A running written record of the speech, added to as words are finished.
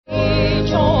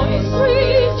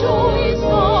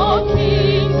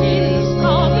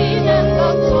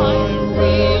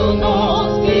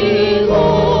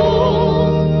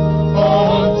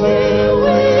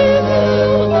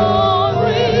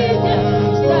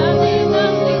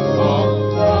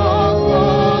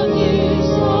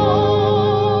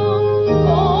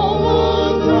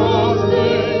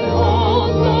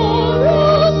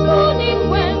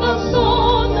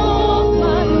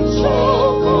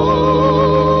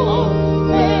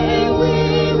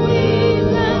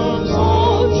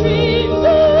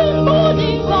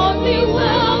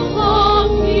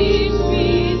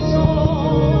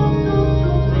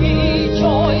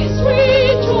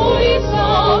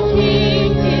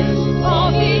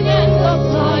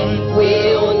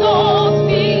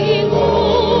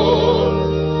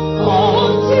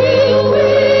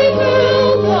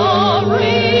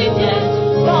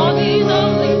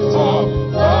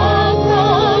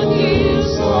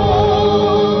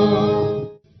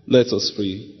Let us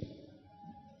pray.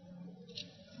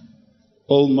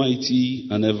 Almighty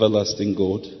and everlasting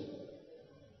God,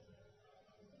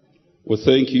 we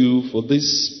thank you for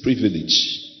this privilege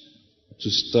to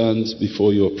stand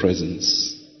before your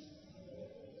presence.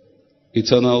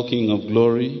 Eternal King of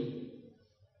glory,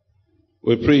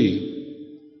 we pray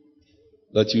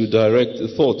that you direct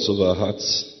the thoughts of our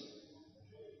hearts.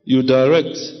 You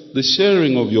direct the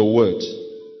sharing of your word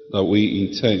that we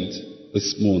intend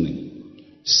this morning.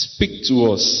 Speak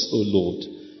to us, O Lord,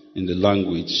 in the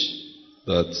language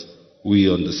that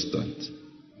we understand.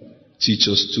 Teach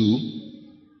us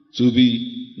to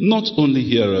be not only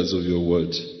hearers of your word,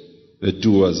 but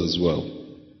doers as well,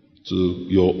 to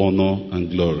your honor and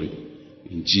glory.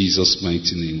 In Jesus'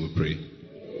 mighty name we pray.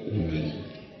 Amen.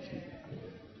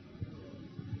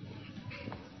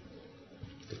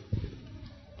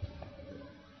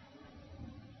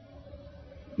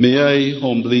 May I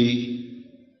humbly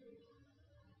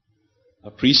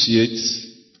appreciate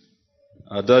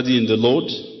our daddy in the Lord,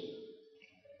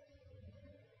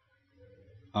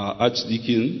 our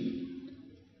Archdeacon,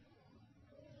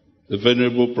 the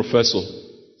Venerable Professor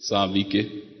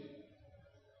Samike,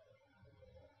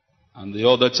 and the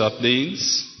other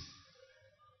chaplains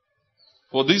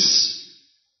for this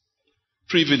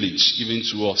privilege given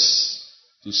to us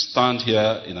to stand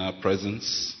here in our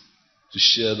presence to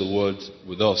share the word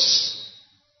with us.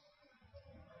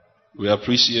 We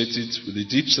appreciate it with a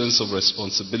deep sense of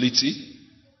responsibility,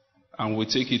 and we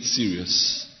take it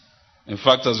serious. In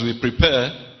fact, as we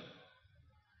prepare,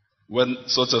 when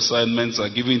such assignments are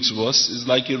given to us, it's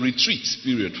like a retreat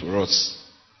period for us.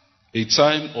 A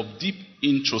time of deep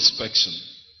introspection,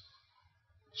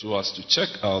 so as to check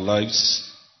our lives,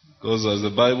 because as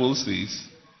the Bible says,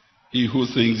 he who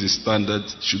thinks his standard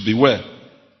should beware,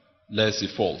 lest he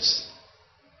falls.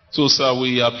 So, sir,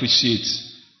 we appreciate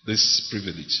this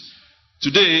privilege.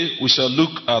 Today, we shall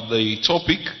look at the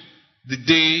topic, the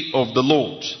Day of the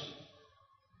Lord.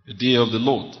 The Day of the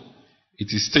Lord.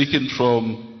 It is taken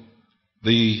from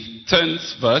the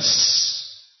 10th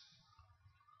verse,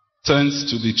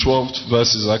 10th to the 12th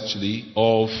verses actually,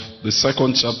 of the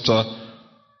 2nd chapter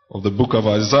of the book of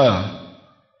Isaiah,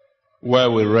 where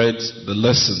we read the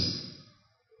lesson.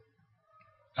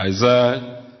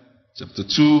 Isaiah chapter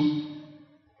 2,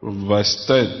 from verse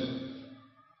 10.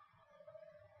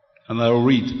 And I will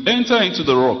read, enter into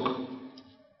the rock,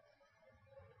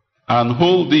 and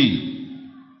hold thee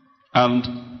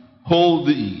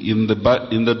in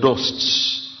the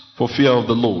dust, for fear of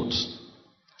the Lord,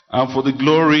 and for the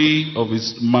glory of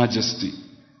his majesty.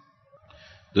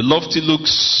 The lofty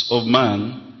looks of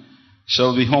man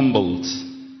shall be humbled,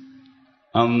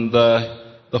 and the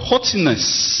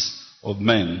haughtiness of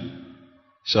men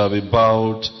shall be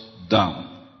bowed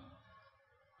down,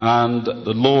 and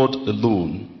the Lord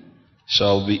alone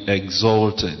shall be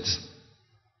exalted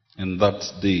in that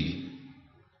day.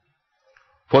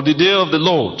 For the day of the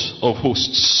Lord of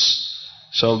hosts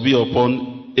shall be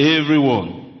upon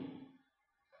everyone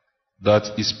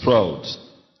that is proud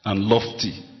and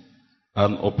lofty,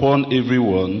 and upon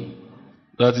everyone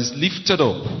that is lifted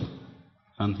up,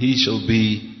 and he shall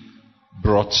be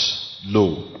brought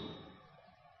low.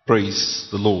 Praise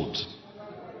the Lord.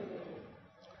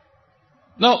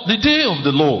 Now, the day of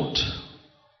the Lord,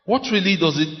 what really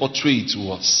does it portray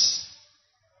to us?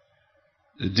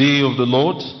 The day of the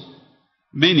Lord,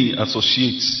 many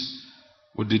associate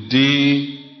with the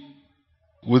day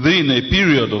within a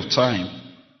period of time,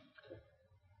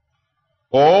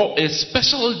 or a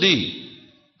special day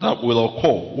that will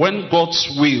occur when God's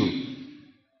will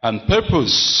and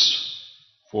purpose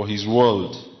for his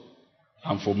world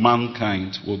and for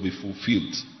mankind will be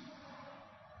fulfilled.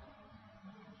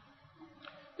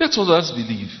 Let others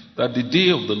believe that the day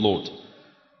of the Lord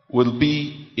will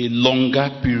be a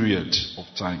longer period of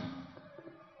time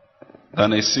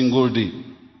than a single day.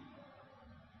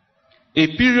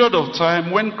 A period of time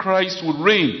when Christ will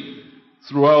reign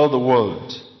throughout the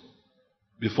world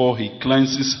before he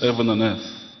cleanses heaven and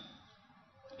earth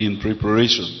in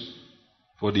preparation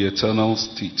for the eternal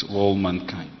state of all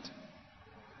mankind.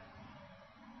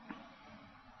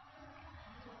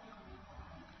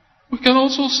 We can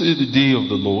also say the day of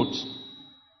the Lord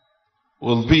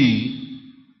will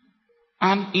be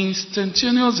an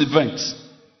instantaneous event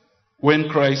when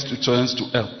Christ returns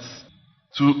to earth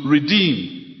to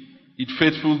redeem its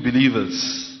faithful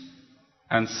believers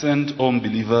and send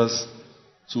unbelievers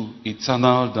to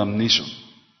eternal damnation.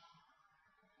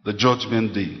 The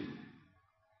judgment day.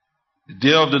 The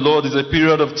day of the Lord is a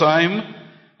period of time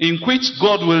in which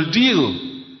God will deal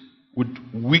with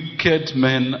wicked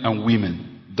men and women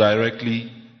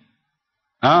directly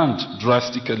and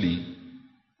drastically,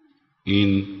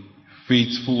 in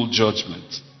faithful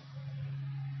judgment.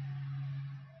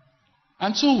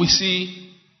 And so we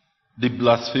see the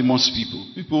blasphemous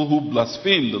people who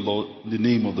blaspheme the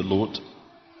name of the Lord,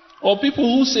 or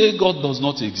people who say God does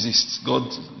not exist.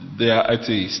 They are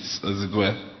atheists, as it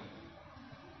were.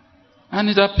 And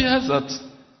it appears that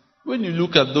when you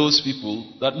look at those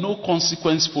people, that no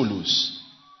consequence follows.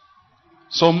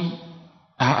 Some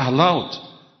are allowed,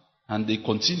 and they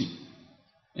continue.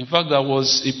 In fact, there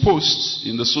was a post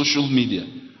in the social media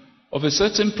of a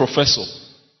certain professor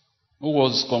who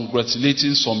was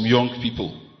congratulating some young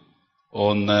people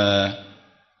on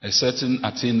a certain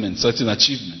attainment, certain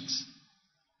achievements.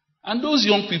 And those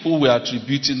young people were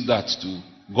attributing that to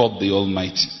God the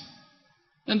Almighty.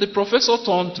 And the professor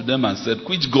turned to them and said,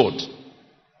 "Which God?"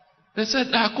 They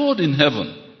said, "God in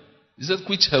heaven." He said,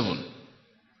 "Which heaven?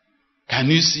 Can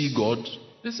you see God?"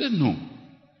 They said, "No."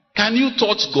 "Can you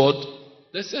touch God?"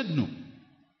 They said, "No."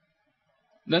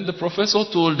 Then the professor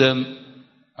told them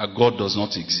that God does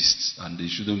not exist, and they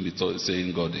shouldn't be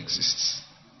saying God exists.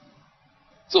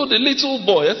 So the little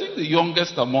boy, I think the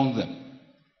youngest among them,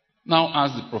 now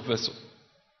asked the professor,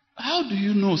 "How do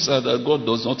you know, sir, that God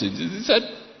does not exist?" He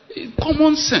said,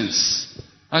 "Common sense.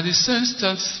 And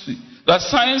that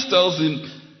science tells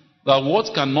him that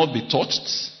what cannot be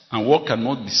touched and what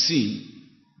cannot be seen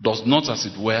does not, as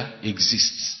it were,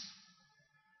 exist."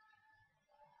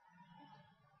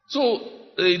 So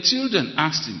the children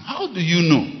asked him, "How do you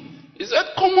know?" He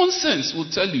said, "Common sense will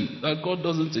tell you that God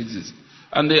doesn't exist."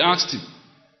 And they asked him,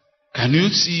 "Can you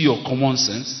see your common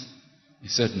sense?" He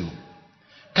said, "No."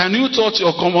 "Can you touch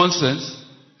your common sense?"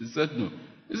 He said, "No."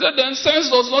 He said, "Then sense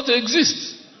does not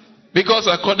exist. Because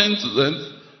according to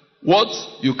them, what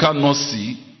you cannot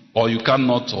see or you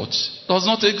cannot touch does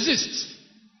not exist."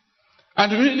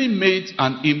 And it really made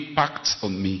an impact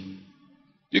on me.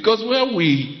 Because where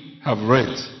we have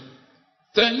read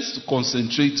tends to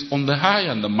concentrate on the high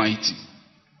and the mighty.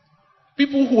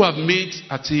 People who have made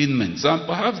attainments, and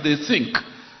perhaps they think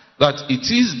that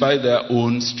it is by their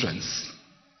own strength,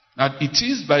 that it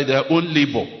is by their own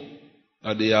labor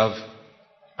that they have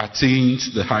attained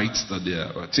the heights that they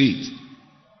have attained.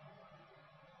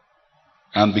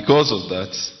 And because of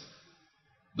that,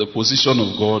 the position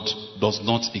of God does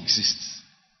not exist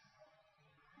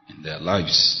in their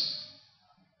lives.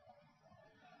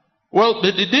 Well,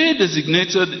 the day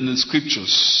designated in the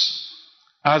scriptures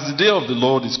as the day of the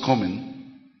Lord is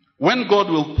coming, when God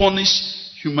will punish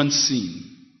human sin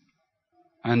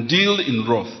and deal in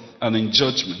wrath and in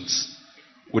judgment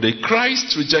with a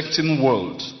Christ-rejecting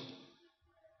world.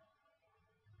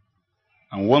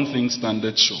 And one thing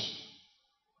standeth sure,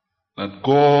 that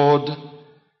God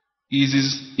is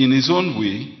in his own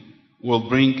way will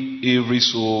bring every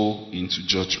soul into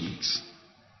judgment.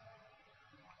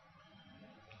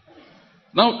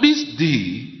 Now this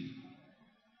day,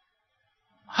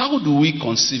 how do we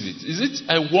conceive it? Is it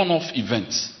a one-off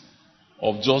event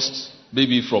of just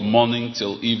maybe from morning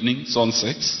till evening,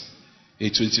 sunset, a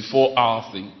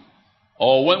 24-hour thing?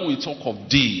 Or when we talk of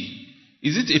day,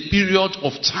 is it a period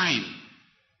of time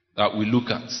that we look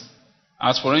at?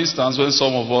 As for instance, when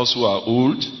some of us who are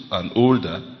old and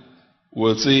older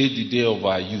will say the day of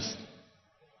our youth,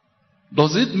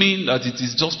 does it mean that it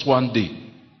is just one day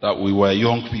that we were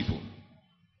young people?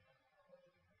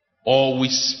 Or we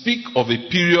speak of a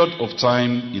period of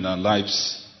time in our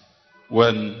lives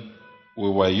when we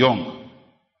were young?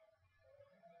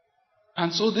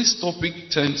 And so this topic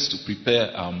tends to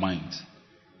prepare our mind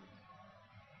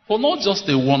for not just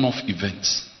a one-off event,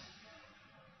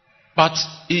 but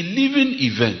a living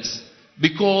event,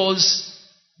 because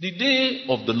the day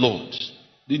of the Lord,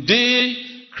 the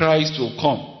day Christ will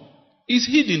come, is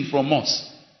hidden from us.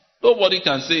 Nobody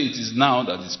can say it is now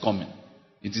that it's coming.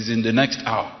 It is in the next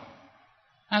hour.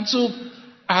 And so,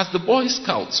 as the Boy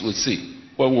Scouts would say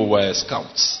when we were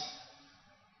scouts,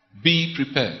 be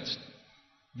prepared.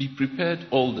 Be prepared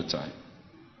all the time.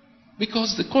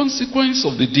 Because the consequence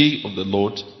of the day of the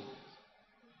Lord,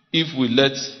 if we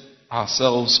let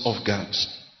ourselves off guard,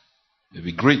 may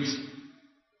be great.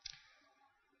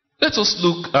 Let us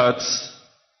look at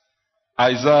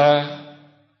Isaiah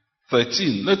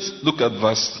 13. Let's look at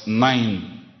verse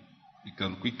 9. You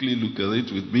can quickly look at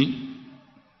it with me.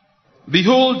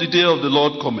 Behold, the day of the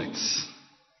Lord cometh,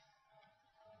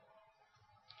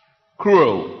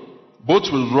 cruel, both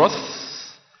with wrath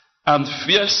and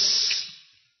fierce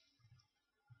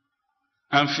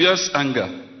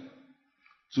anger,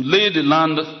 to lay the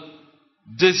land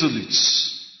desolate,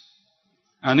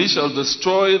 and he shall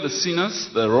destroy the sinners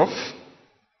thereof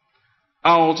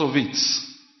out of it.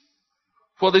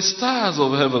 For the stars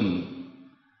of heaven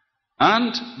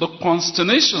and the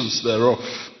constellations thereof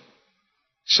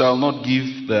shall not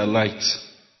give their light.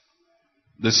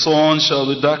 The sun shall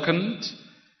be darkened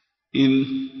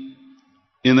in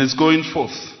its going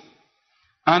forth,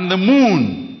 and the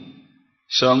moon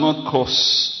shall not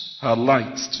cause her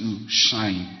light to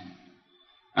shine.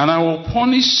 And I will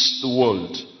punish the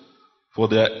world for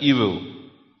their evil,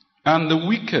 and the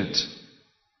wicked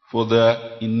for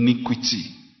their iniquity.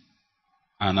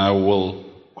 And I will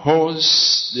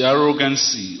cause the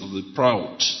arrogancy of the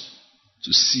proud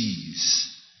to cease,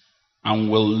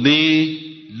 and will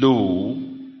lay low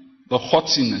the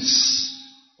haughtiness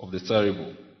of the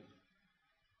terrible.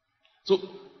 So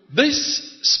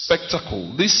this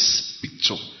spectacle, this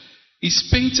picture, is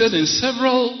painted in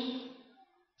several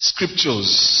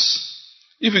scriptures.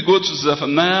 If you go to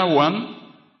Zephaniah 1,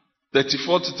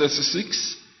 34 to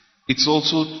 36, it's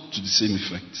also to the same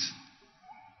effect.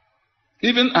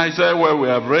 Even Isaiah, where we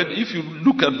have read, if you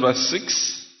look at verse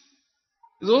 6,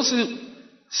 it also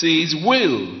says,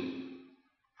 wail,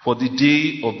 for the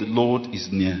day of the Lord is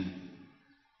near,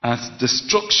 as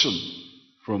destruction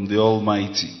from the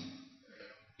Almighty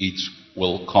it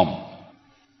will come.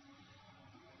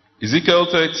 Ezekiel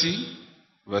 30,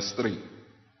 verse 3,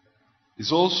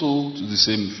 is also to the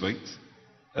same effect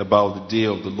about the day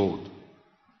of the Lord.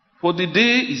 For the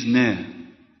day is near.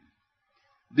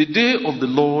 The day of the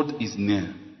Lord is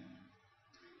near.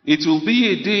 It will be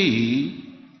a day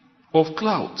of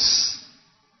clouds,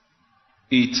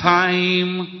 a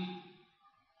time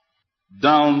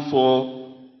down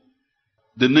for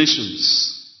the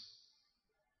nations.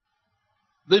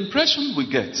 The impression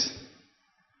we get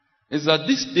is that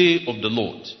this day of the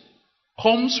Lord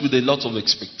comes with a lot of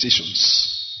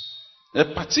expectations,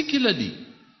 particularly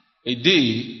a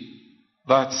day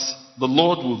that the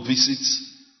Lord will visit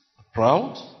the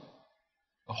proud,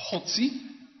 the haughty,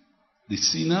 the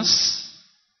sinners,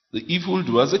 the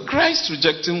evildoers, a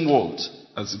Christ-rejecting world,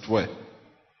 as it were.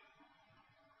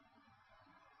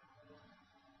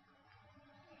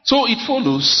 So it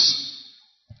follows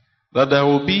that there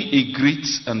will be a great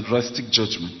and drastic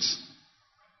judgment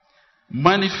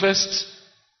manifest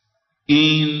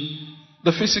in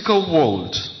the physical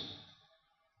world,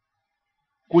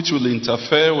 which will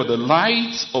interfere with the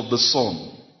light of the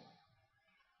sun,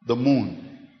 the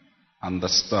moon, and the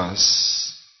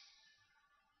stars.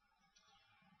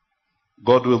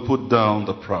 God will put down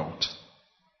the proud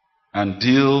and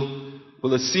deal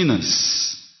with the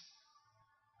sinners.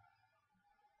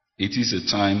 It is a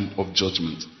time of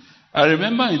judgment. I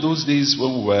remember in those days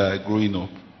when we were growing up,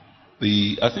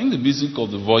 I think the music of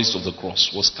the Voice of the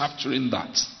Cross was capturing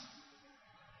that.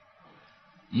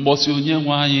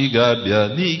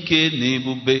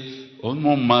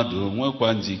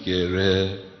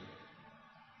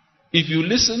 If you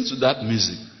listen to that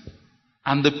music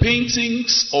and the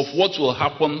paintings of what will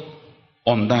happen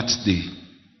on that day,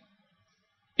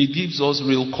 it gives us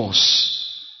real cause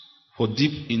for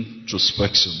deep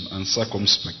introspection and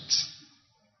circumspect.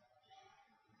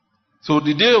 So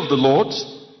the day of the Lord,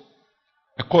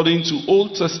 according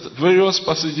to various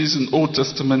passages in Old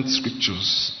Testament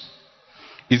scriptures,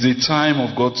 is a time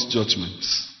of God's judgment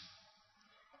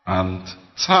and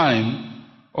time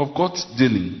of God's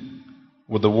dealing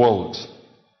with the world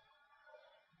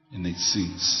in its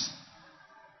sins.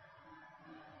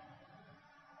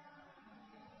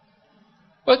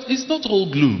 But it's not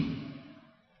all gloom.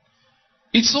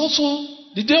 It's also,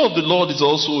 the day of the Lord is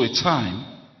also a time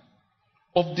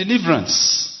of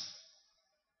deliverance,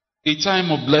 a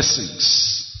time of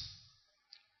blessings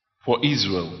for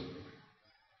Israel.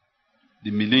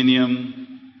 The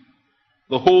millennium,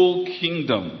 the whole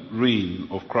kingdom reign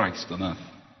of Christ on earth.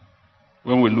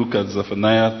 When we look at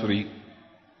Zephaniah 3,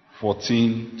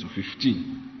 14 to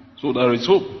 15. So there is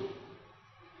hope.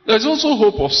 There is also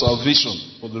hope of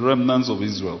salvation for the remnants of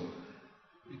Israel.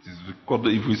 It is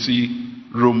recorded if we see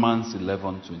Romans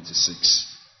 11:26.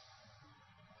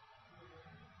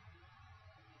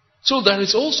 So there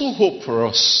is also hope for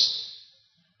us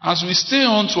as we stay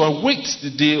on to await the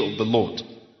day of the Lord.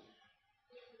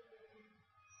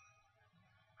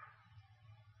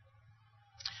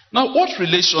 Now, what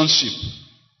relationship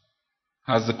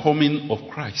has the coming of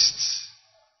Christ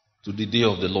to the day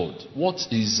of the Lord? What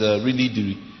is really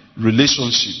the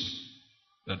relationship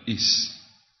that is?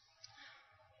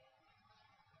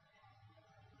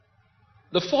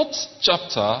 The 4th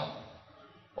chapter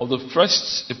of the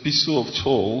first epistle of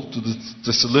Paul to the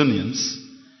Thessalonians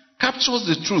captures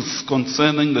the truth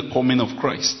concerning the coming of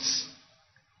Christ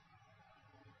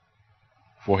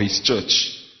for his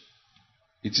church.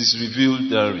 It is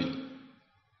revealed therein.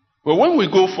 But when we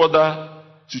go further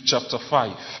to chapter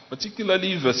 5,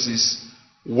 particularly verses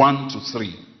 1 to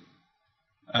 3,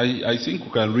 I think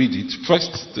we can read it. 1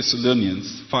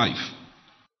 Thessalonians 5,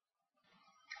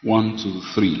 1 to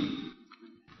 3.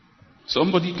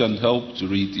 Somebody can help to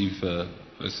read if a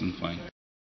person finds.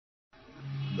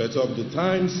 But of the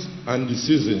times and the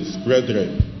seasons,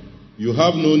 brethren, you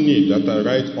have no need that I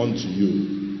write unto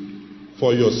you.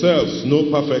 For yourselves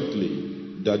know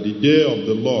perfectly that the day of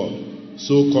the Lord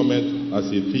so cometh as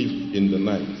a thief in the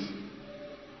night.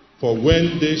 For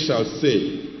when they shall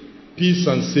say, peace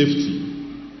and safety,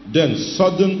 then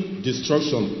sudden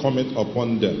destruction cometh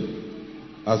upon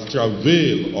them, as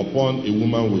travail upon a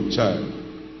woman with child,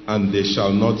 and they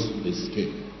shall not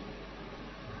escape.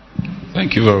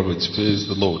 Thank you very much. Praise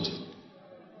the Lord.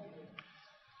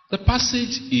 The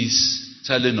passage is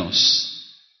telling us,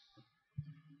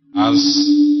 as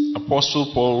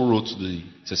Apostle Paul wrote to the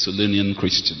Thessalonian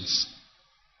Christians,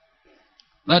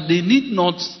 that they need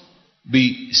not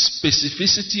be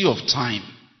specificity of time,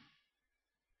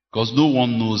 because no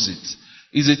one knows it.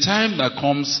 It's a time that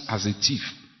comes as a thief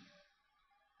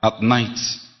at night.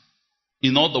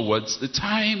 In other words, the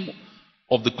time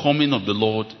of the coming of the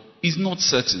Lord is not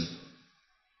certain.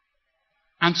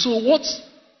 And so what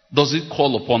does it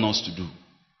call upon us to do?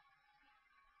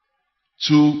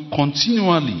 To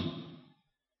continually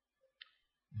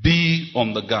be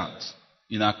on the guard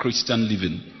in our Christian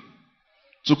living.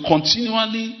 To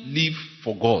continually live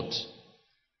for God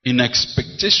in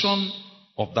expectation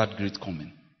of that great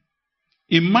coming.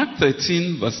 In Mark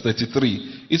 13 verse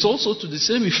 33, it's also to the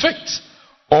same effect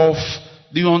of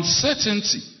the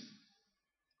uncertainty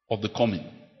of the coming.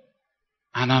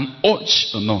 And an urge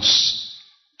on us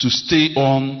to stay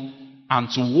on and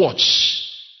to watch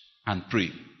and pray.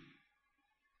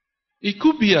 It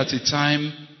could be at a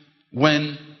time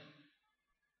when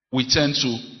we tend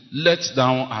to let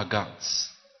down our guards.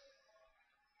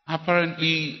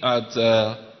 Apparently at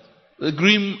the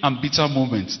grim and bitter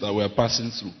moments that we are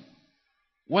passing through,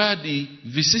 where the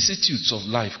vicissitudes of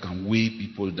life can weigh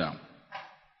people down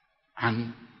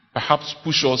and perhaps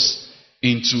push us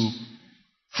into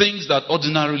things that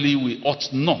ordinarily we ought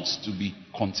not to be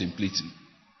contemplating.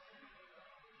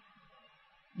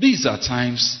 These are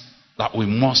times that we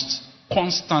must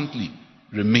constantly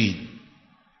remain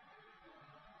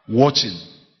watching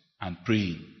and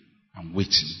praying and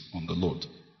waiting on the Lord.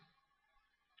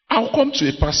 I'll come to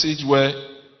a passage where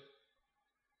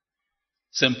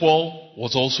St. Paul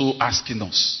was also asking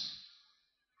us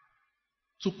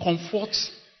to comfort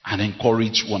and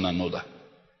encourage one another.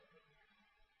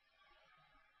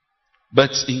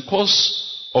 But in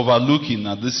course of our looking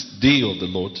at this day of the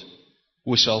Lord,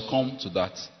 we shall come to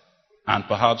that and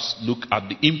perhaps look at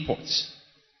the import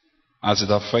as it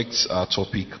affects our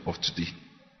topic of today.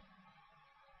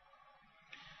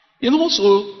 In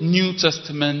also New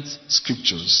Testament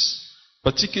scriptures,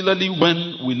 particularly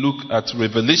when we look at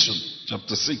Revelation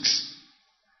chapter 6,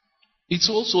 it's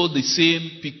also the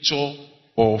same picture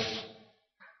of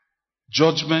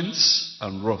judgments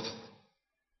and wrath.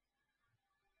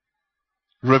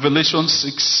 Revelation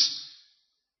 6,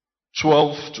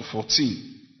 12 to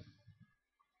 14.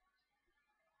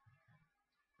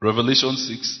 Revelation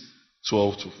 6,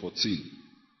 12 to 14.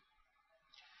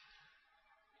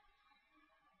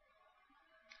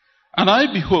 And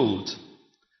I behold,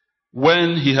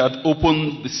 when he had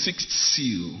opened the sixth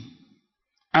seal,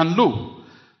 and lo,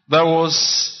 there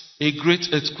was a great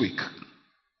earthquake,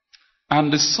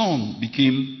 and the sun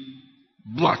became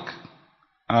black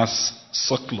as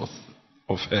sackcloth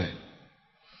of hair,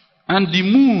 and the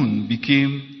moon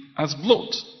became as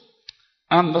blood,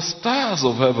 and the stars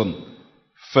of heaven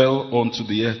fell unto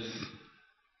the earth,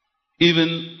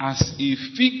 even as a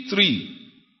fig tree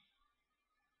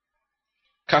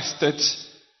casteth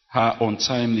her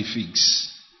untimely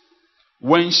figs,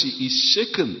 when she is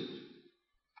shaken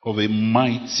of a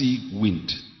mighty wind.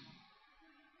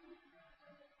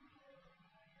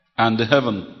 And the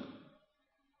heaven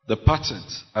departed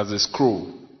as a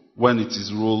scroll when it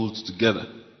is rolled together,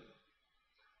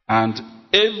 and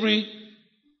every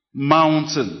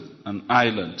mountain and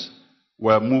island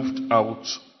were moved out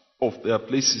of their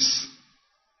places.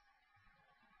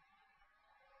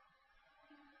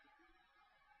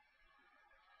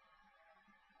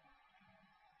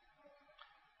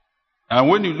 And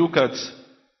when you look at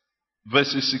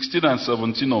verses 16 and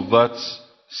 17 of that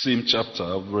same chapter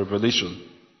of Revelation,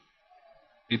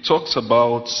 it talks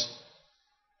about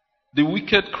the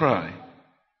wicked cry.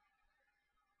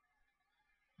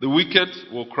 The wicked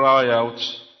will cry out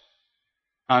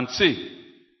and say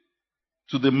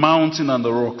to the mountain and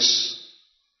the rocks,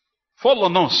 fall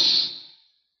on us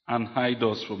and hide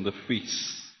us from the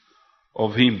face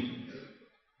of him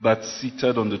that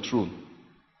sitteth on the throne,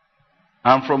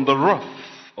 and from the wrath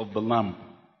of the Lamb.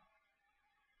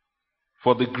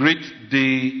 For the great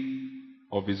day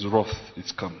of his wrath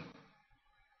is come,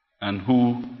 and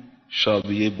who shall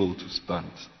be able to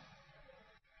stand?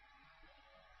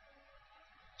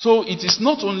 So it is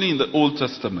not only in the Old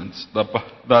Testament that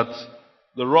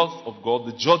the wrath of God,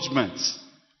 the judgments,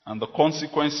 and the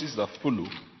consequences that follow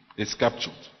is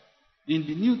captured. In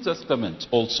the New Testament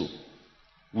also,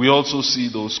 we also see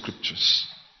those scriptures.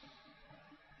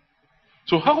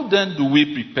 So how then do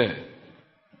we prepare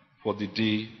for the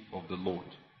day of the Lord?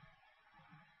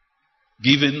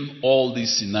 Given all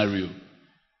this scenario,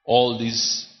 all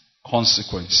these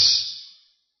consequences,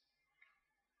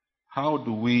 how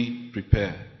do we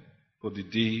prepare for the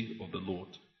day of the Lord?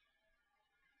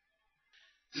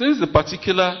 Since the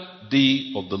particular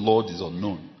day of the Lord is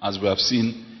unknown, as we have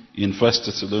seen in 1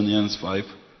 Thessalonians 5,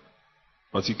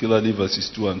 particularly verses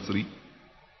 2 and 3,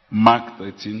 Mark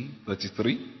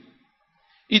 13:33,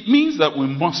 it means that we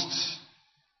must,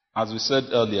 as we said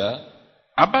earlier,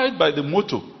 abide by the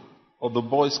motto of the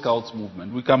Boy Scouts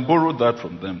movement. We can borrow that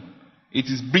from them. It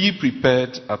is be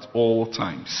prepared at all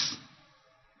times.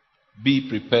 Be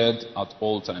prepared at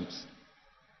all times.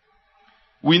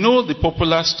 We know the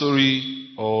popular story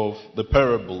of the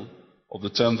parable of the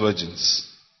 10 virgins,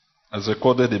 as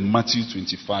recorded in Matthew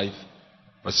 25,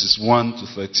 verses 1 to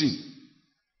 13.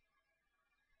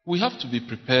 We have to be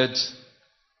prepared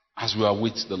as we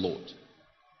await the Lord.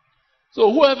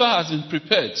 So whoever has been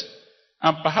prepared,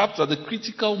 and perhaps at the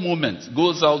critical moment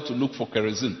goes out to look for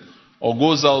kerosene, or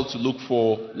goes out to look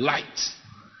for light,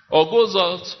 or goes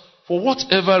out for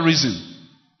whatever reason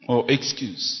or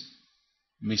excuse,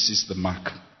 misses the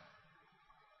mark.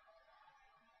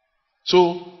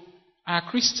 So, our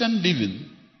Christian living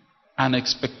and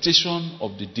expectation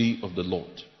of the day of the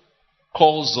Lord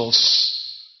calls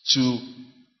us to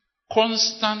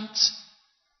constant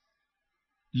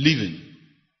living,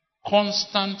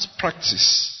 constant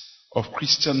practice of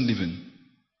Christian living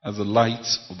as the light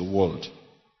of the world.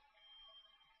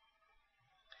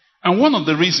 And one of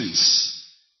the reasons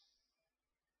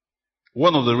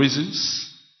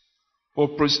for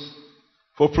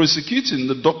prosecuting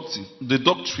the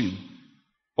doctrine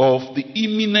of the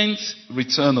imminent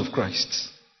return of Christ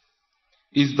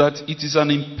is that it is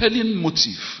an impelling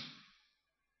motive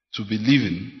to be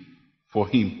living for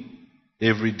Him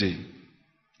every day.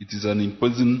 It is an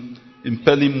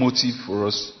impelling motive for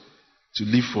us to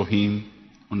live for Him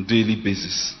on a daily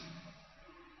basis.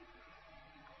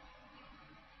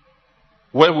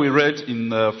 Where we read in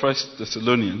 1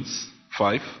 Thessalonians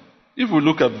 5, if we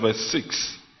look at verse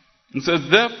 6, it says,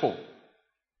 "Therefore,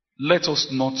 let us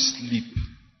not sleep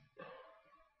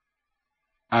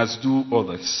as do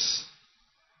others,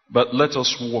 but let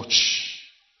us watch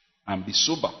and be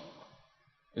sober."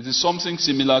 It is something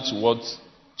similar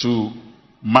to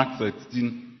Mark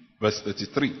 13, verse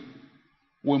 33.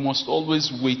 We must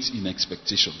always wait in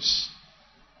expectations.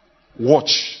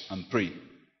 Watch and pray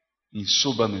in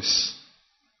soberness.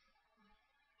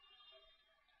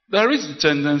 There is the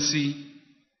tendency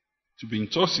to be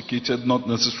intoxicated, not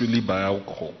necessarily by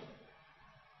alcohol,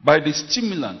 by the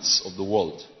stimulants of the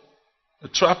world, the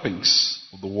trappings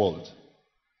of the world,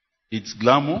 its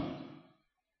glamour,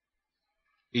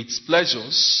 its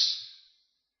pleasures,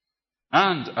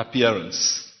 and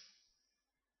appearance.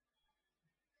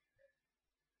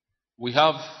 We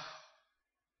have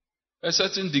a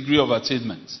certain degree of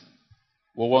attainment.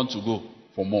 We want to go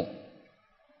for more.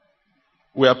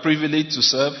 We are privileged to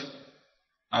serve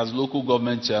as local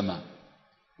government chairman.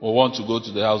 We want to go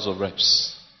to the House of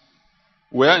Reps.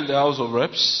 We are in the House of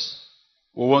Reps.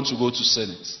 We want to go to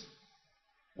Senate.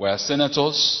 We are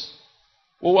senators.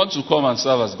 We want to come and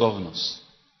serve as governors.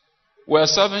 We are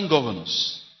serving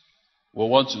governors. We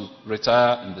want to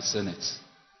retire in the Senate.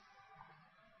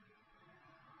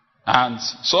 And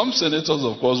some senators,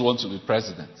 of course, want to be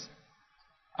president.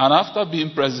 And after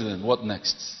being president, what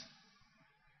next?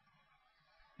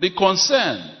 The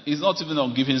concern is not even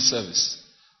on giving service.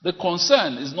 The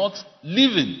concern is not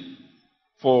living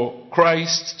for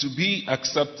Christ to be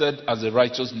accepted as a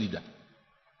righteous leader.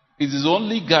 It is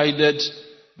only guided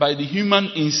by the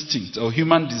human instinct or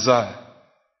human desire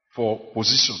for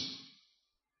position.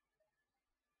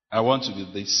 I want to be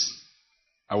this.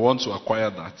 I want to acquire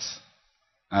that.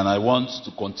 And I want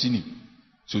to continue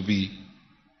to be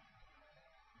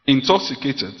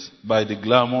intoxicated by the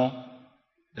glamour,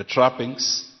 the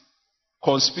trappings,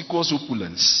 conspicuous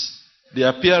opulence, the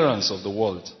appearance of the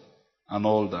world, and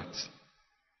all that.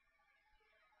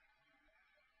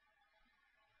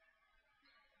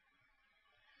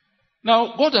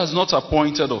 Now, God has not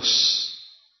appointed us.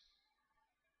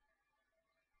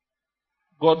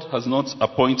 God has not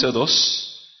appointed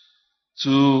us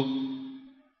to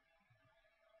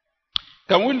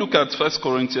Can we look at 1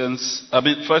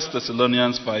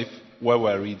 Thessalonians 5, where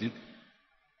we're reading?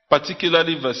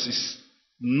 Particularly verses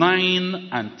 9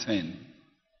 and 10.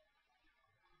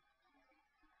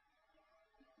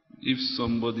 If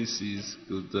somebody sees,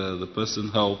 could the person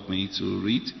help me to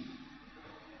read?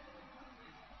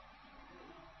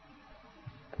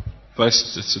 1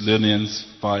 Thessalonians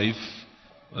 5,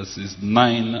 verses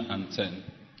 9 and 10.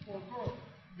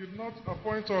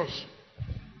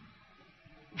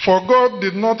 For God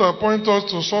did not appoint us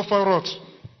to suffer wrath,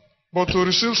 but to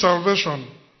receive salvation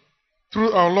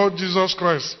through our Lord Jesus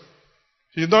Christ.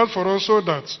 He died for us so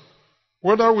that,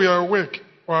 whether we are awake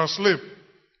or asleep,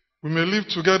 we may live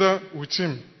together with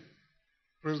Him.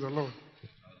 Praise the Lord.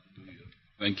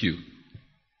 Thank you.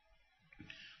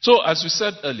 So, as we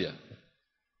said earlier,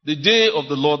 the day of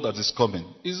the Lord that is coming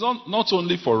is not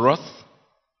only for wrath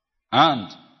and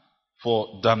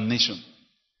for damnation.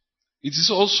 It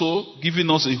is also giving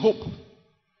us a hope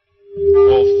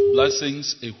of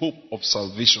blessings, a hope of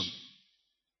salvation.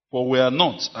 For we are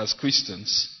not, as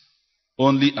Christians,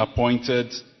 only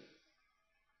appointed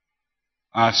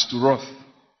as to wrath,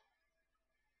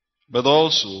 but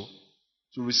also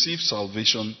to receive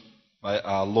salvation by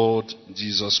our Lord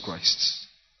Jesus Christ.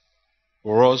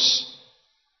 For us,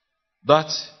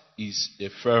 that is a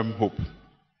firm hope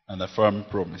and a firm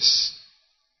promise.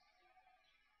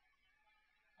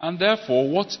 And therefore,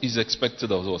 what is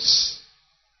expected of us?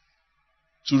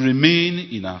 To remain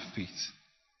in our faith,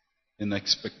 in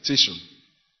expectation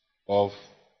of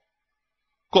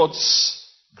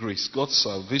God's grace, God's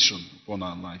salvation upon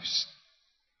our lives.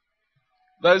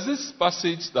 There is this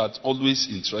passage that always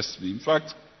interests me. In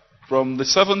fact, from the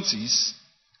 70s,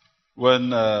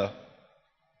 when I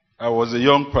was a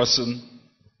young person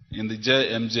in the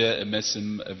JMJ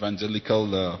MSM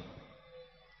Evangelical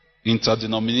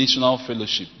Interdenominational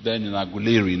Fellowship, then in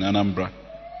Aguleri, in Anambra,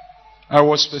 I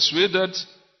was persuaded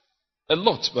a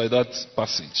lot by that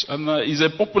passage. And it's a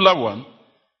popular one,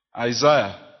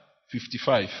 Isaiah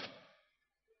 55.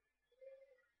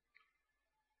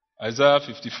 Isaiah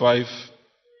 55,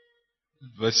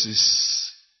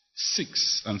 verses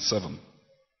 6 and 7.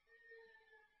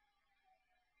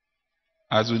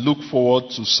 As we look forward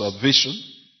to salvation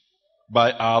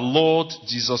by our Lord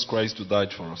Jesus Christ who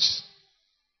died for us.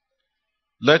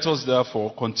 Let us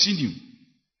therefore continue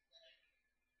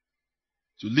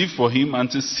to live for Him and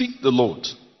to seek the Lord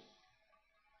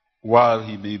while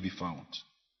He may be found.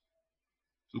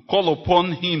 To call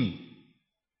upon Him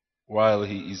while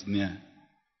He is near.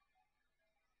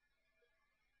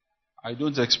 I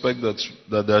don't expect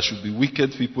that there should be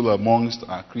wicked people amongst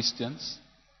our Christians.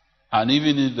 And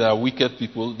even if there are wicked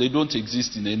people, they don't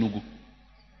exist in Enugu.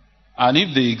 And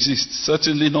if they exist,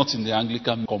 certainly not in the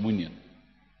Anglican Communion.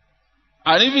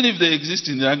 And even if they exist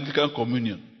in the Anglican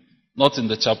Communion, not in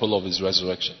the chapel of His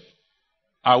resurrection.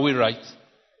 Are we right?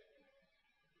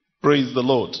 Praise the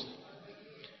Lord.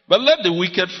 But let the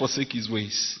wicked forsake his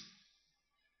ways,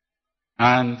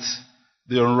 and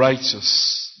the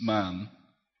unrighteous man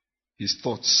his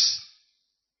thoughts.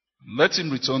 Let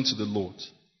him return to the Lord,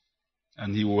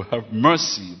 and He will have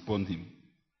mercy upon him,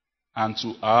 and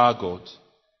to our God,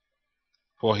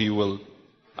 for He will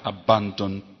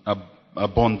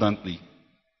abundantly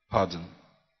pardon.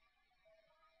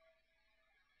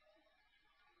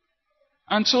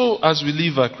 And so, as we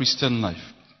live our Christian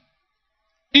life,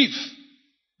 if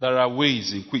there are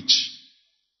ways in which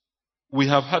we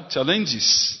have had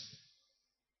challenges,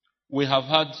 we have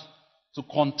had to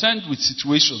contend with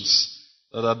situations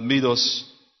that have made us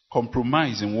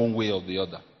compromise in one way or the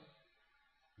other,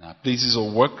 in our places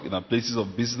of work, in our places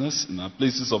of business, in our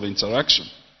places of interaction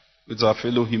with our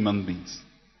fellow human beings,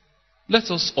 let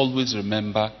us always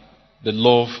remember the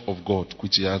love of God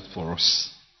which He had for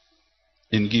us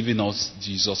in giving us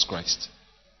Jesus Christ,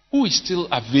 who is still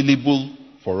available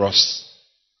for us,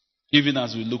 even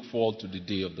as we look forward to the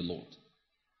day of the Lord.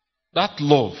 That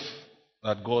love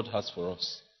that God has for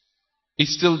us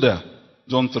is still there.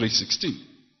 John 3:16.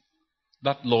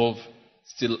 That love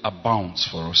still abounds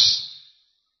for us.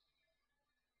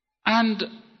 And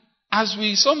as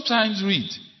we sometimes read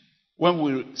when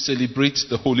we celebrate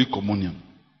the Holy Communion,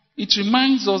 it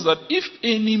reminds us that if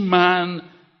any man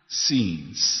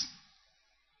sins,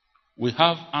 we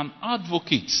have an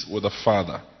advocate with the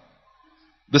Father,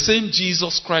 the same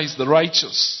Jesus Christ the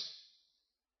righteous,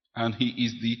 and He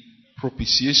is the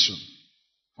propitiation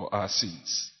for our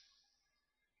sins.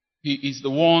 He is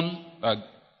the one that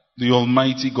the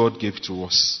Almighty God gave to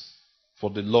us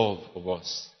for the love of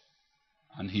us,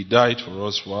 and He died for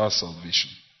us for our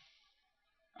salvation.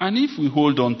 And if we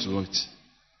hold on to it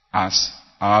as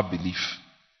our belief,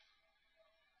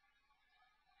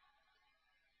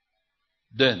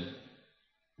 then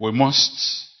we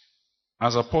must,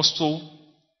 as apostle,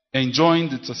 enjoin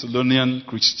the Thessalonian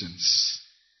Christians.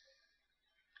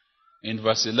 In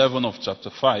verse 11 of chapter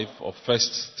 5 of 1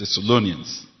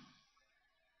 Thessalonians,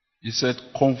 he said,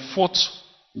 comfort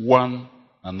one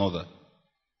another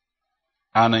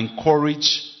and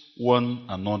encourage one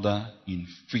another in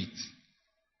faith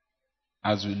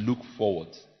as we look forward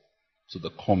to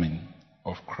the coming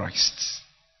of Christ.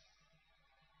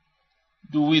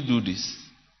 Do we do this?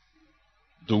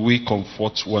 Do we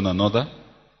comfort one another?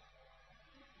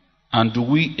 And do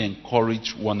we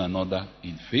encourage one another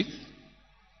in faith?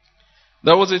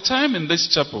 There was a time in this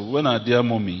chapel when our dear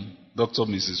mommy, Dr.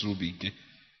 Mrs. Rubike,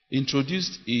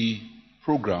 introduced a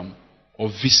program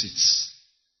of visits.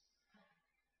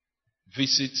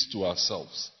 Visits to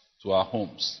ourselves, to our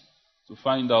homes, to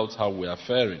find out how we are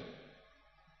faring.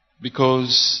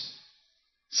 Because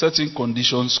certain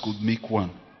conditions could make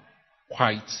one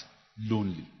quite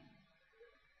lonely.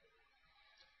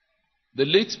 The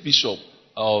late bishop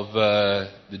of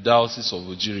the Diocese of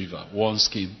Oji River once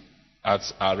came at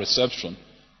our reception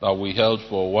that we held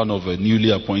for one of the newly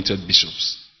appointed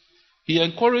bishops. He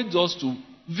encouraged us to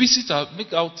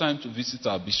make out time to visit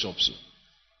our bishops.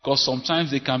 Because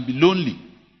sometimes they can be lonely.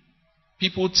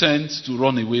 People tend to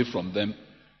run away from them,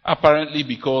 apparently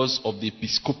because of the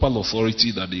episcopal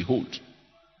authority that they hold.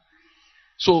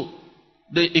 So,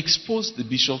 they exposed the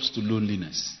bishops to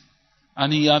loneliness.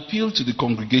 And he appealed to the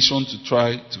congregation to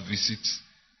try to visit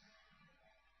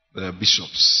the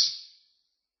bishops.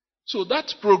 So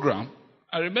that program,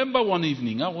 I remember one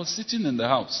evening, I was sitting in the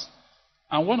house,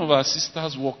 and one of our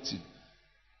sisters walked in.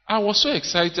 I was so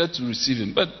excited to receive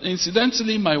him, but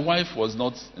incidentally, my wife was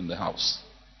not in the house.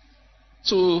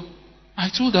 So I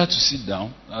told her to sit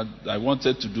down. I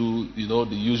wanted to do,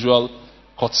 the usual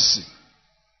courtesy.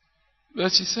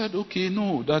 But she said, okay,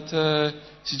 no, that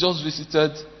she just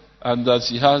visited and that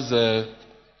she has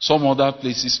some other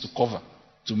places to cover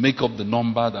to make up the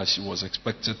number that she was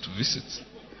expected to visit.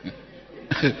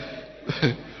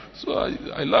 So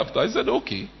I laughed. I said,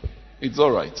 okay, it's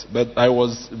all right. But I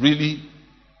was really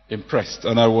impressed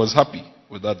and I was happy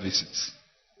with that visit.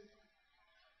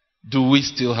 Do we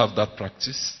still have that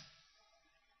practice?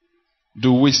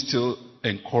 Do we still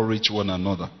encourage one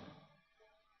another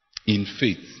in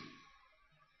faith?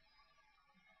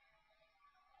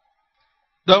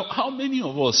 Now, how many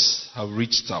of us have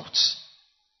reached out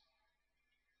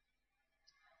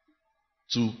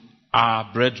to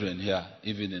our brethren here,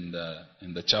 even in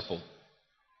the chapel?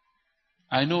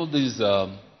 I know this.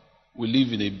 We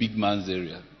live in a big man's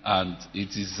area, and it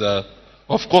is,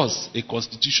 of course, a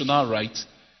constitutional right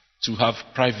to have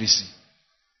privacy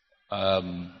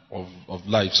of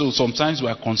life. So sometimes we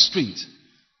are constrained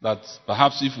that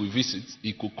perhaps if we visit,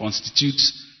 it could constitute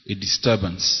a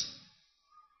disturbance.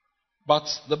 But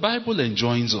the Bible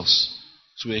enjoins us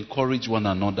to encourage one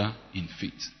another in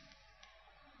faith.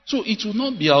 So it will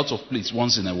not be out of place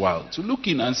once in a while to look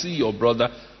in and see your brother,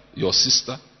 your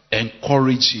sister,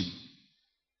 encourage him.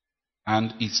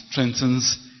 And it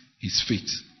strengthens his faith.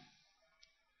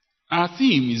 Our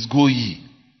theme is go ye.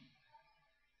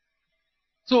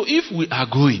 So if we are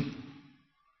going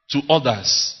to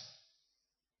others,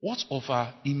 what of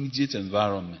our immediate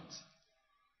environment?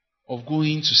 Of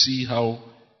going to see how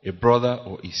a brother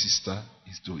or a sister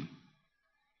is doing.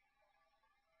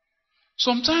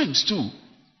 Sometimes too,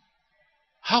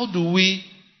 how do we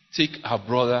take our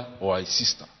brother or our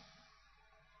sister?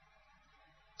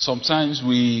 Sometimes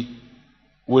we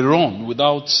run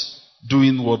without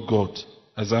doing what God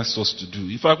has asked us to do.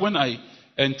 In fact, when I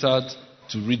entered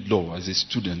to read law as a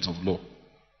student of law,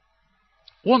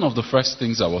 one of the first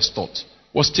things I was taught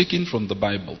was taken from the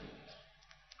Bible.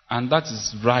 And that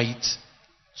is right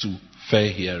to fair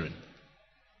hearing.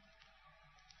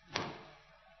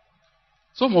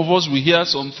 Some of us, we hear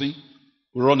something,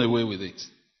 we run away with it.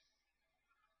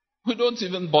 We don't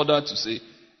even bother to say,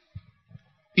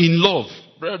 in love,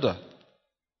 brother,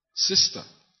 sister,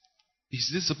 is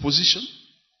this a position?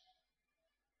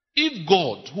 If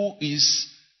God, who is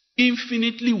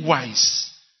infinitely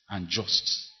wise and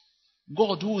just,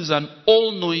 God who is an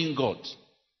all-knowing God,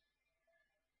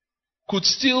 could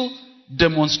still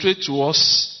demonstrate to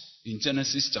us in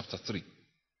Genesis chapter 3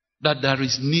 that there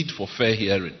is need for fair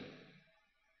hearing,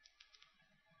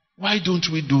 why don't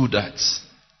we do that?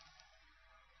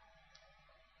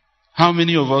 How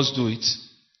many of us do it?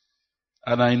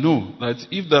 And I know that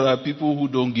if there are people who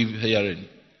don't give hearing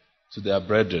to their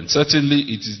brethren, certainly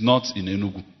it is not in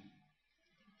Enugu.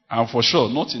 And for sure,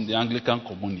 not in the Anglican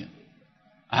Communion.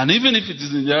 And even if it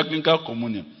is in the Anglican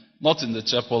Communion, not in the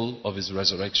chapel of his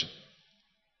resurrection.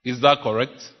 Is that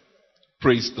correct?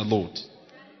 Praise the Lord.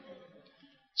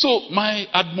 So my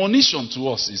admonition to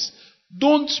us is,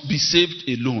 don't be saved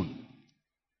alone.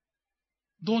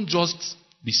 Don't just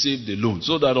be saved alone,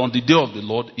 so that on the day of the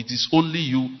Lord, it is only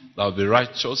you that will be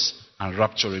righteous and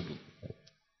rapturable.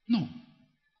 No.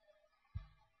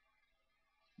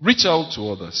 Reach out to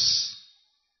others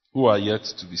who are yet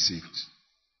to be saved.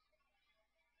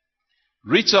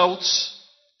 Reach out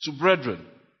to brethren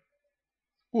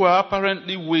who are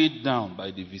apparently weighed down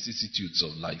by the vicissitudes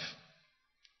of life.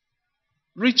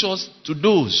 Reach out to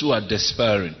those who are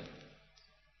despairing.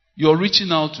 Your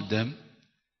reaching out to them,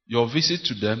 your visit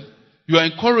to them, your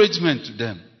encouragement to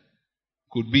them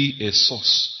could be a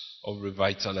source of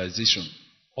revitalization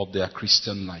of their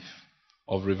Christian life,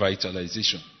 of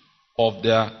revitalization of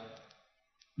their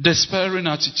despairing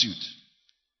attitude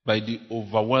by the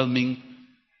overwhelming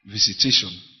visitation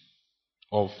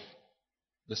of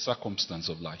the circumstance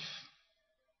of life.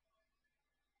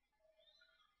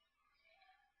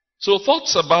 So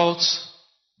thoughts about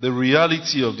the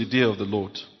reality of the day of the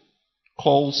Lord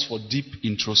calls for deep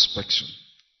introspection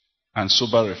and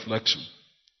sober reflection.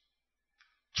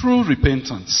 True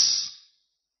repentance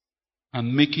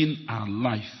and making our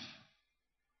life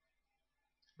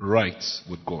right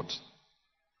with God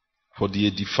for the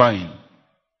edifying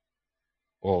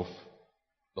of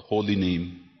the holy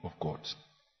name of God.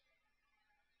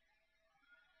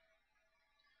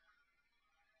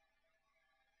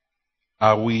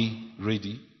 Are we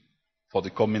ready for the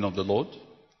coming of the Lord?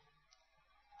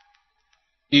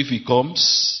 If he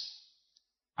comes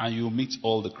and you meet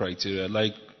all the criteria,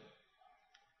 like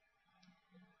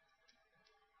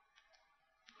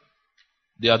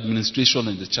the administration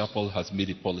in the chapel has made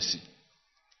a policy.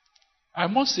 I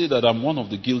must say that I'm one of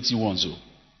the guilty ones, though.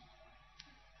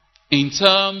 In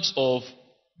terms of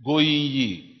going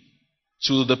ye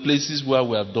to the places where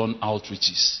we have done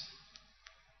outreaches,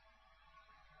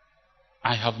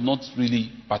 I have not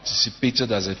really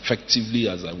participated as effectively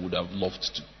as I would have loved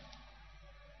to.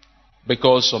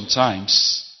 Because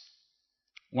sometimes,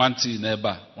 one thing in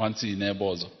neighbor, one thing in neighbor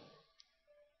also.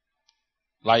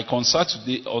 Like on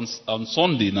Saturday, on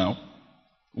Sunday now,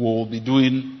 we will be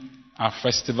doing our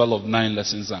festival of 9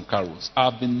 lessons and carols.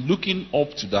 I've been looking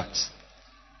up to that.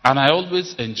 And I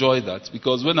always enjoy that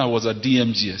because when I was at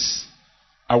DMGS,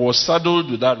 I was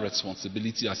saddled with that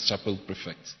responsibility as chapel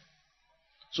prefect.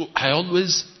 So I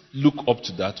always look up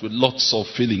to that with lots of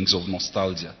feelings of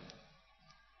nostalgia.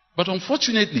 But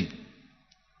unfortunately,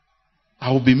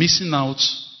 I will be missing out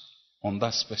on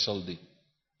that special day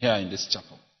here in this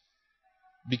chapel.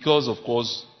 Because, of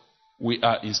course, we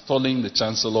are installing the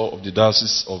Chancellor of the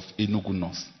Diocese of Enugu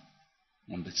North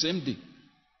on the same day.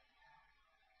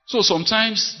 So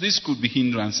sometimes this could be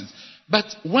hindrances. But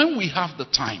when we have the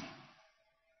time,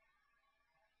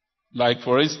 like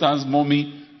for instance,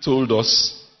 Mommy told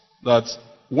us that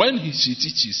when she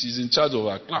teaches, she's in charge of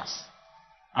her class.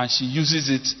 And she uses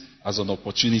it as an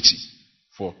opportunity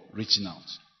for reaching out.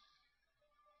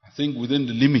 I think within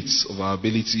the limits of our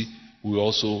ability, we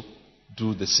also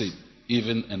do the same,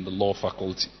 even in the law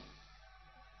faculty.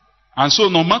 And so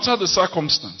no matter the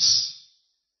circumstance,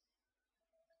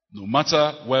 no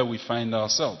matter where we find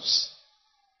ourselves,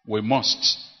 we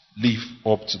must live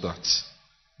up to that.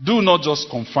 Do not just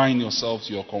confine yourself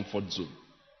to your comfort zone.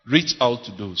 Reach out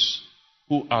to those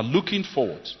who are looking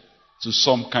forward to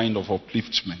some kind of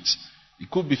upliftment. It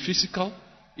could be physical,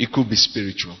 it could be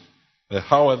spiritual. But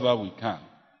however we can,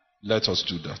 let us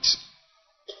do that.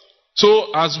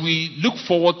 So as we look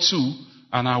forward to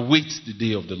and await the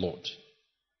day of the Lord,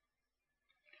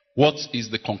 what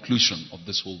is the conclusion of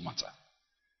this whole matter?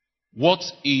 What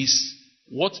is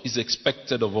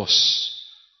expected of us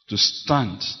to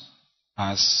stand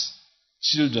as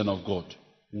children of God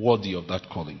worthy of that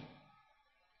calling?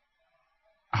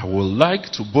 I would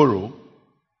like to borrow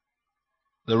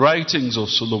the writings of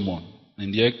Solomon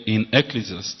in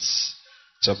Ecclesiastes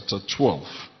chapter 12,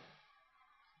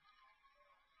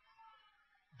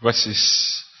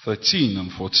 verses 13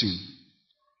 and 14.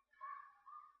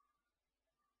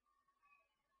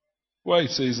 Where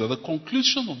it says that the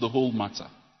conclusion of the whole matter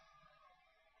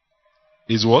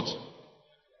is what?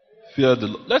 Fear the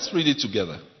Lord. Let's read it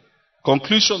together.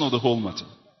 Conclusion of the whole matter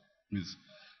is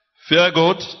fear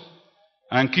God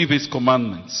and keep his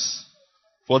commandments.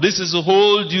 For this is the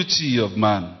whole duty of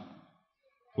man.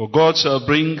 For God shall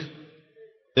bring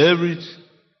every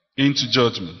into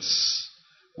judgments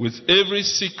with every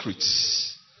secret,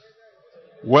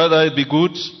 whether it be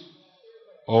good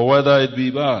or whether it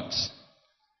be bad.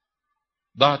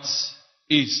 That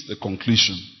is the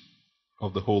conclusion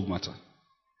of the whole matter.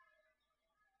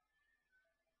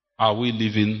 Are we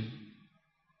living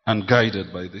and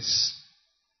guided by this?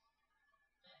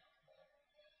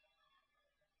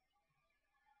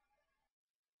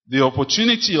 The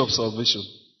opportunity of salvation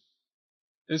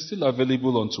is still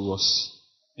available unto us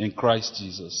in Christ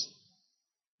Jesus,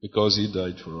 because he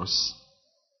died for us.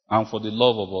 And for the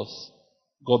love of us,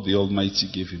 God the Almighty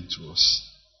gave him to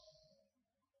us.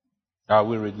 Are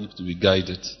we ready to be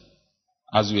guided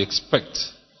as we expect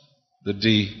the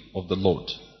day of the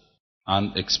Lord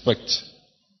and expect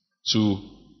to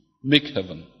make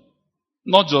heaven,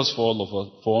 not just for all of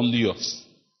us, for only us,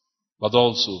 but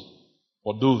also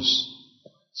for those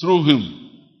through him,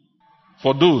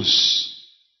 for those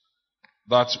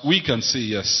that we can say,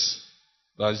 yes,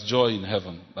 there is joy in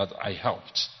heaven, that I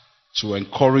helped to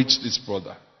encourage this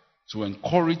brother, to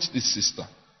encourage this sister,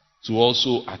 to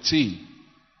also attain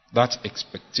that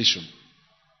expectation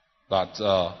that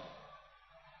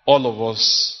all of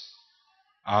us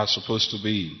are supposed to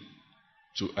be,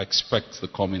 to expect the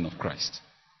coming of Christ.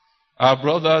 Our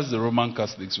brothers, the Roman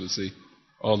Catholics, will say,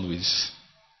 always.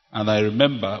 And I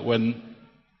remember when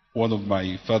one of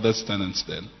my father's tenants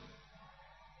then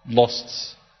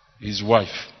lost his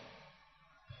wife.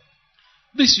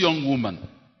 This young woman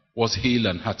was hale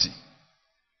and hearty.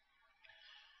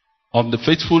 On the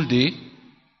fateful day,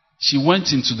 she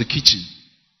went into the kitchen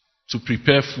to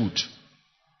prepare food,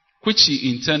 which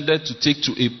she intended to take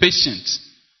to a patient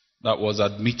that was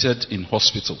admitted in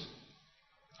hospital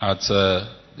at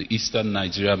the Eastern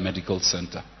Nigeria Medical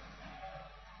Center.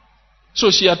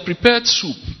 So she had prepared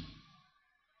soup,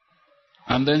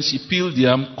 and then she peeled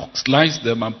them, sliced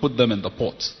them, and put them in the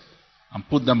pot, and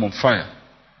put them on fire.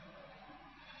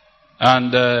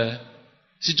 And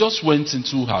she just went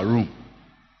into her room,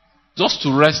 just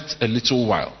to rest a little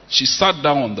while. She sat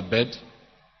down on the bed,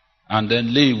 and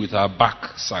then lay with her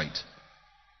back side.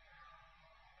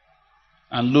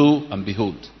 And lo and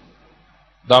behold,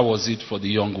 that was it for the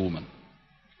young woman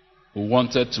who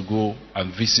wanted to go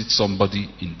and visit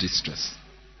somebody in distress.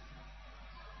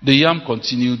 The yam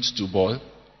continued to boil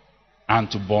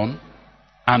and to burn,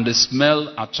 and the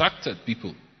smell attracted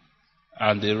people.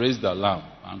 And they raised the alarm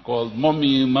and called,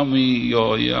 Mommy,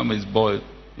 your yam is boiled,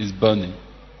 is burning.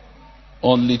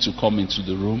 Only to come into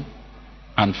the room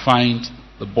and find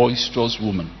the boisterous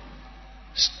woman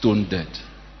stone dead.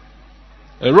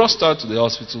 They rushed her to the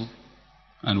hospital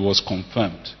and was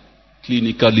confirmed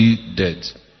clinically dead,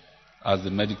 as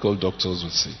the medical doctors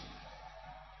would say.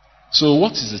 So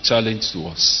what is the challenge to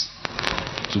us?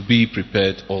 To be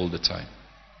prepared all the time.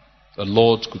 The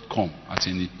Lord could come at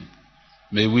any time.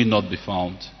 May we not be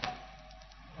found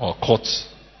or caught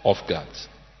off guard.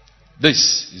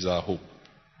 This is our hope.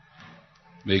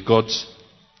 May God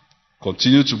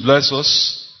continue to bless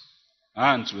us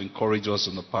and to encourage us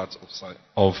on the path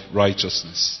of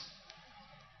righteousness.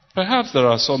 Perhaps there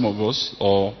are some of us,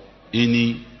 or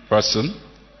any person,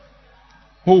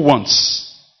 who wants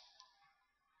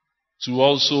to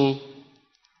also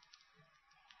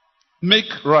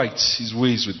make right his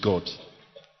ways with God.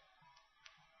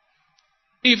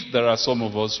 If there are some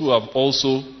of us who have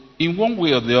also, in one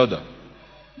way or the other,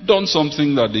 done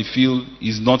something that they feel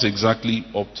is not exactly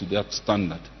up to that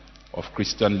standard of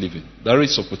Christian living, there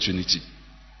is opportunity.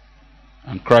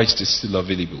 And Christ is still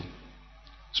available.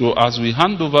 So as we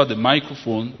hand over the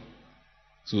microphone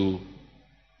to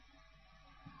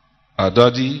our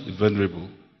daddy, the Venerable,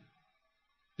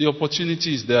 the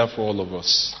opportunity is there for all of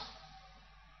us.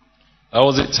 There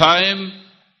was a time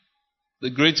the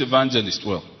great evangelist,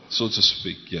 well, so to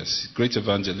speak, yes, great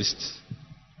evangelist,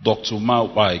 Dr.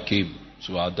 Mawai, came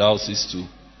to our diocese to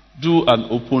do an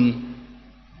open,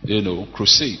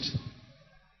 crusade.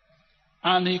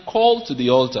 And he called to the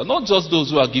altar, not just those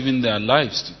who are giving their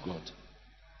lives to God,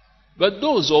 but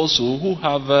those also who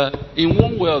have, in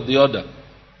one way or the other,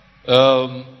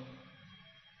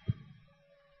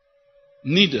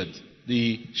 needed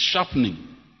the sharpening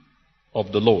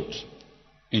of the Lord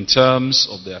in terms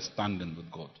of their standing with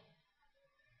God.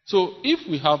 So if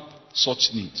we have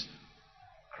such need,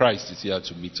 Christ is here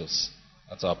to meet us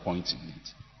at our point in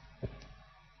need.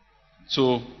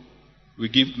 So we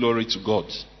give glory to God.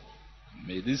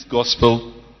 May this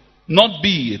gospel not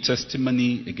be a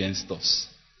testimony against us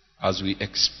as we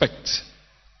expect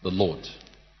the Lord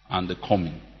and the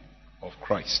coming of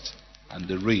Christ and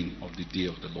the reign of the day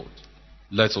of the Lord.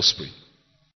 Let us pray.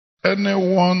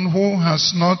 Anyone who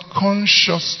has not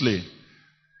consciously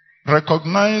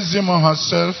recognized him or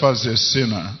herself as a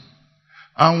sinner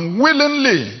and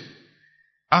willingly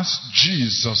asked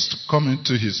Jesus to come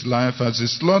into his life as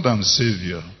his Lord and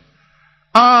Savior,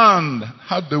 and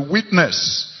had the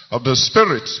witness of the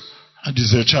Spirit and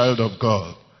is a child of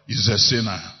God, is a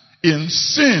sinner. In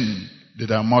sin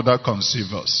did our mother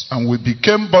conceive us, and we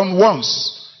became born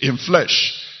once in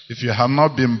flesh. If you have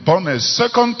not been born a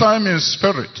second time in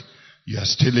spirit, you are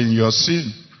still in your sin.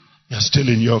 You're still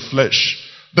in your flesh.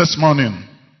 This morning,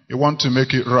 you want to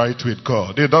make it right with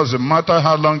God. It doesn't matter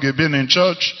how long you've been in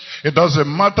church. It doesn't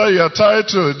matter your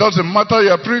title. It doesn't matter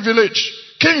your privilege.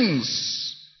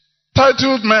 Kings,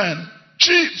 titled men,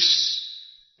 chiefs.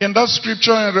 In that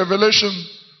scripture in Revelation,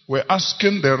 we're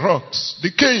asking the rocks,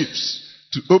 the caves,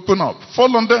 to open up.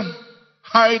 Fall on them.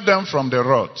 Hide them from the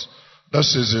wrath.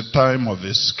 This is a time of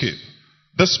escape.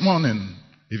 This morning,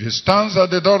 if he stands at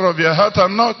the door of your heart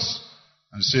and knocks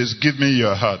and says, give me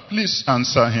your heart, please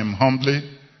answer him humbly,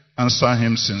 answer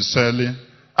him sincerely,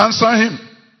 answer him,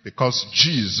 because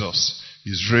Jesus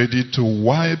is ready to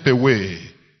wipe away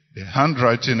the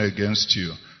handwriting against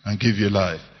you and give you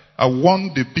life. I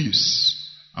want the peace.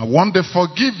 I want the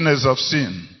forgiveness of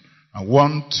sin. I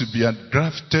want to be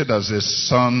engrafted as a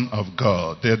son of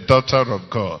God, a daughter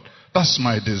of God. That's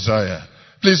my desire.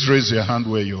 Please raise your hand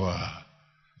where you are.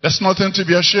 There's nothing to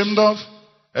be ashamed of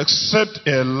except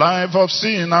a life of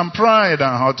sin and pride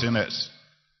and haughtiness.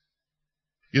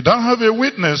 You don't have a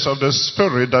witness of the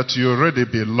Spirit that you already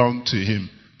belong to him.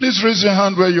 Please raise your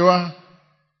hand where you are.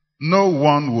 No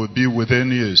one will be with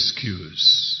any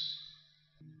excuse.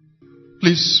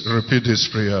 Please repeat this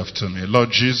prayer after me. Lord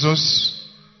Jesus,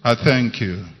 I thank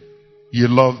you. You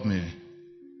loved me.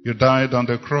 You died on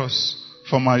the cross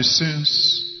for my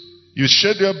sins. You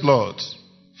shed your blood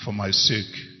for my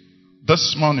sake.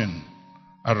 This morning,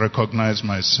 I recognize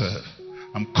myself.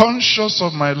 I'm conscious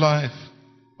of my life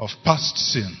of past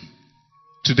sin.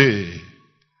 Today,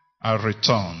 I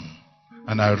return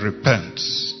and I repent.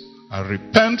 I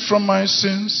repent from my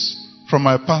sins, from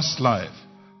my past life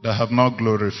that have not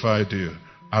glorified you.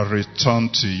 I return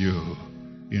to you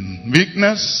in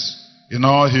weakness, in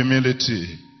all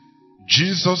humility.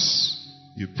 Jesus,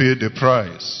 you paid the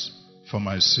price for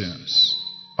my sins.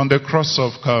 On the cross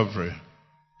of Calvary,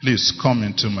 please come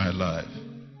into my life.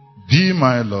 Be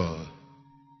my Lord.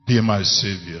 Be my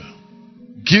Savior.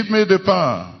 Give me the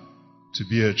power to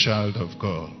be a child of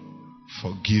God.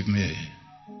 Forgive me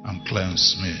and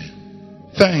cleanse me.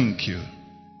 Thank you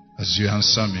as you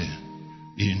answer me.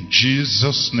 In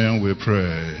Jesus' name we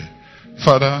pray.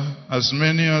 Father, as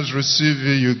many as receive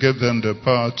you, you give them the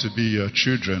power to be your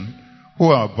children, who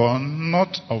are born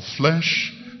not of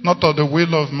flesh, not of the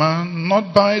will of man,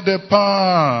 not by the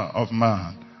power of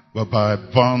man, but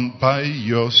born by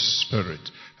your Spirit.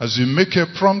 As you make a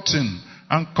prompting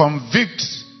and convict,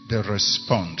 they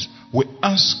respond. We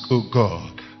ask, O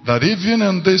God, that even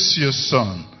in this your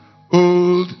Son,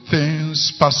 old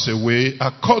things pass away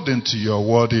according to your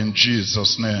word in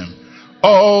Jesus' name.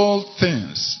 All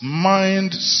things,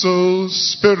 mind, soul,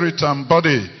 spirit, and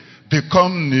body,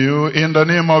 become new in the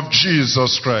name of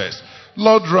Jesus Christ.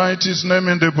 Lord, write his name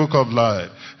in the book of life,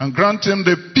 and grant him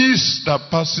the peace that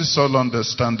passes all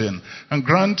understanding, and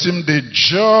grant him the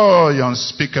joy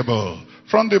unspeakable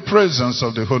from the presence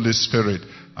of the Holy Spirit,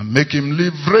 and make him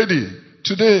live ready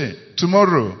today,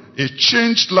 tomorrow, a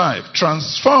changed life,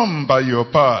 transformed by your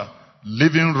power,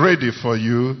 living ready for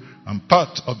you, and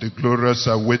part of the glorious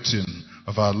awaiting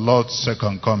of our Lord's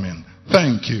second coming.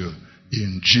 Thank you.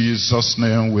 In Jesus'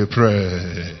 name we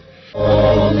pray.